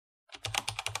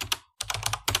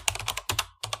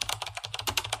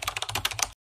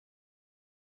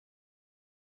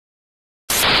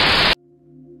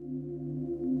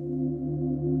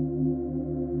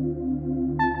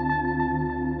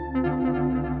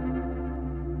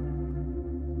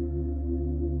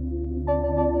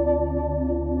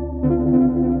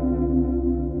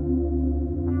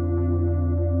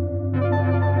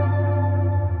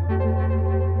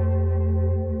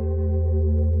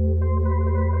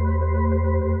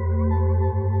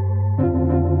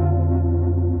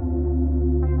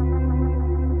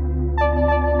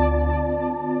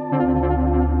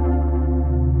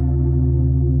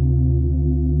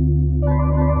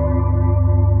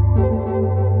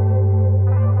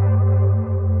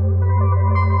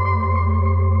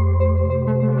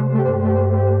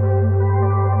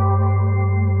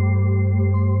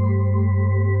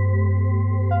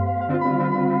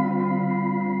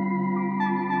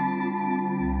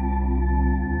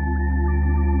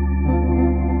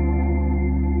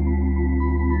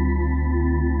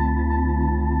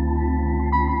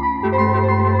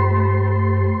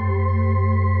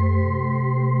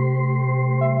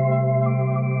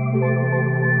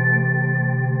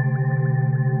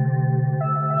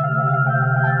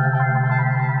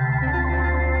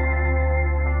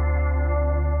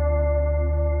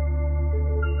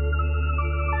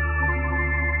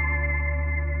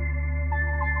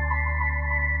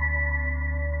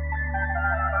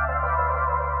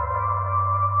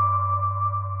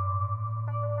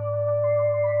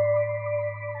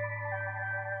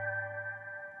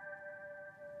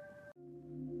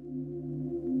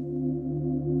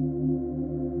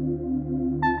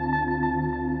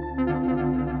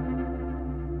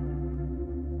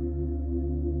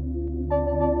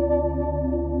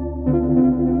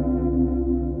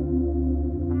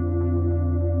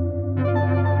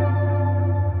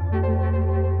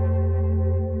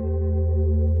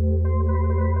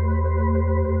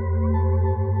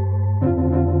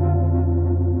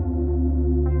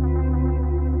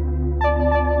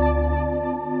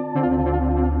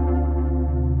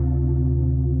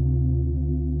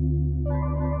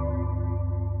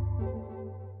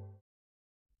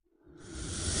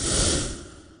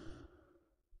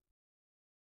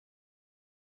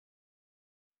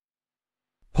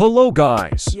Hello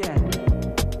guys! Yeah.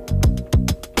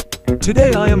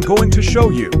 Today I am going to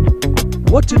show you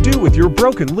what to do with your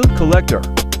broken loot collector.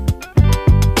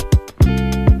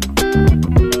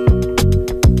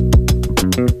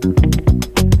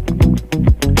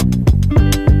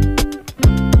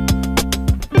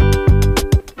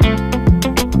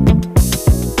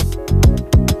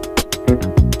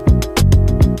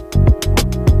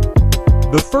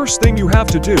 The first thing you have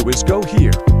to do is go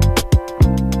here.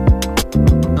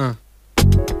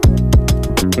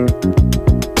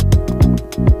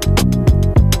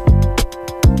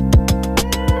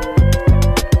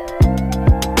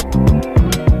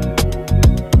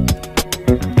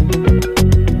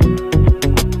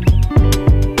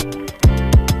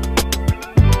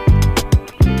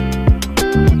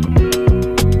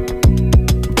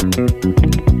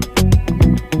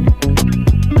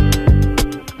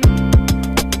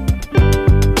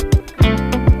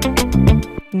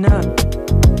 No.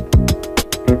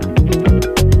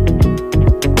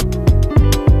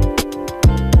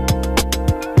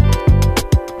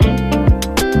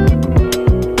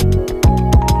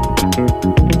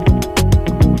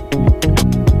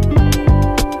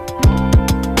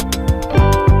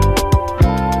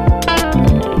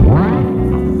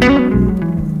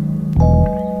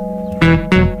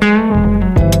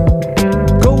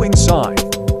 Go inside.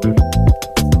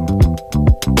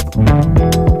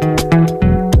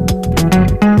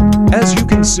 As you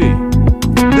can see,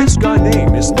 this guy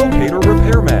name is Locator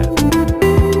Repairman.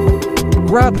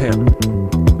 Grab him.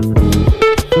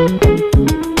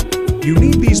 You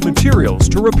need these materials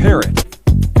to repair it.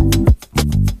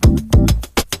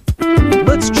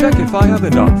 Let's check if I have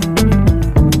enough.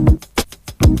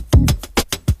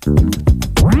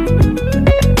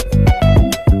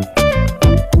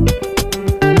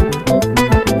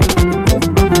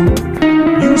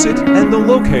 Use it and the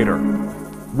locator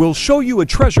will show you a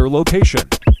treasure location.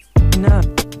 No.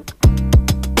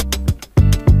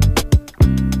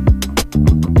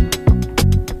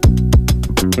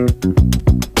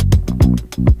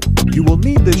 You will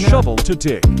need this shovel to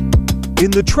dig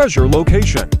in the treasure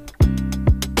location.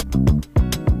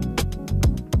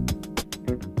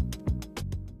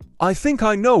 I think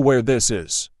I know where this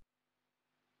is.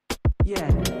 Yeah.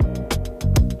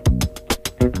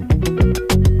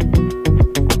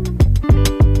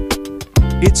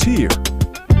 It's here.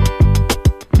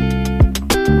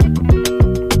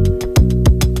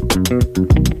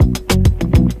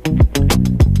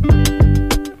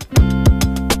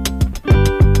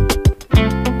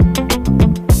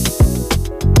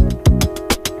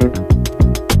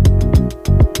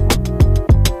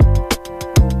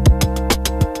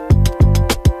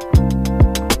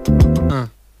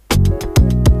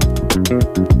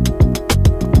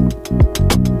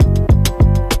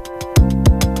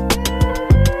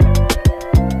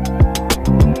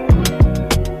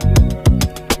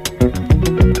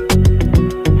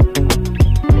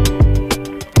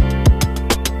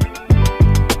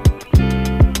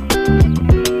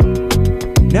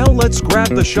 Now let's grab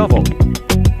the shovel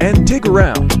and dig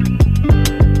around.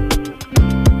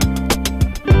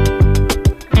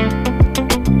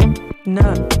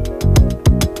 No.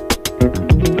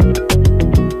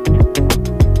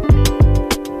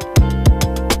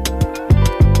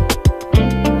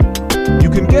 You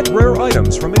can get rare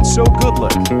items from it, so good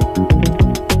luck.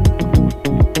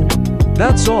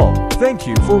 That's all. Thank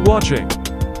you for watching.